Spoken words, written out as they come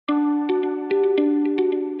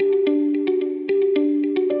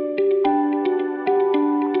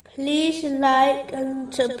like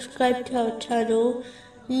and subscribe to our channel.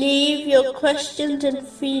 Leave your questions and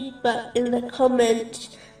feedback in the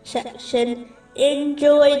comments section.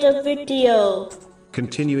 Enjoy the video.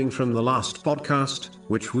 Continuing from the last podcast,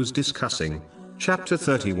 which was discussing chapter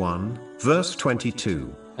 31, verse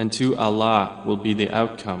 22. And to Allah will be the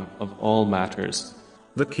outcome of all matters.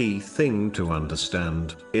 The key thing to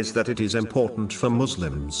understand is that it is important for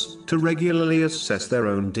Muslims to regularly assess their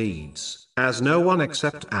own deeds, as no one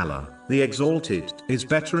except Allah, the Exalted, is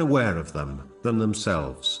better aware of them than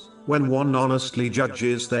themselves. When one honestly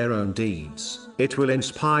judges their own deeds, it will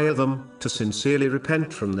inspire them to sincerely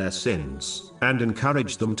repent from their sins and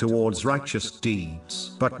encourage them towards righteous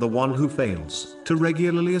deeds. But the one who fails to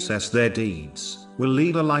regularly assess their deeds will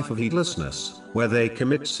lead a life of heedlessness, where they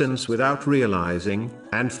commit sins without realizing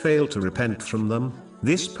and fail to repent from them.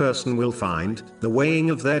 This person will find the weighing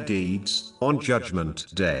of their deeds on Judgment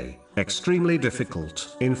Day extremely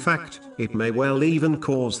difficult. In fact, it may well even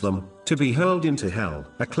cause them to be hurled into hell.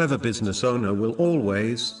 A clever business owner will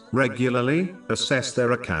always regularly assess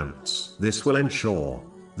their accounts. This will ensure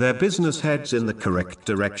their business heads in the correct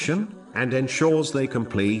direction and ensures they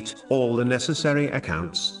complete all the necessary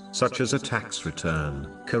accounts, such as a tax return,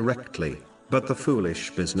 correctly. But the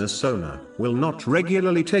foolish business owner will not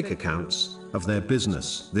regularly take accounts of their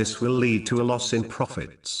business. This will lead to a loss in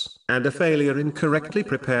profits and a failure in correctly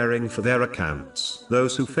preparing for their accounts.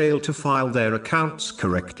 Those who fail to file their accounts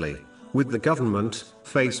correctly with the government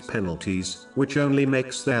face penalties, which only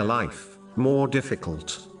makes their life more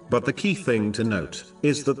difficult. But the key thing to note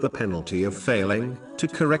is that the penalty of failing to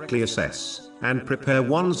correctly assess and prepare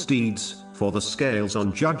one's deeds for the scales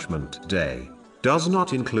on Judgment Day does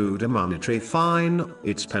not include a monetary fine.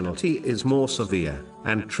 Its penalty is more severe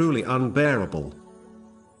and truly unbearable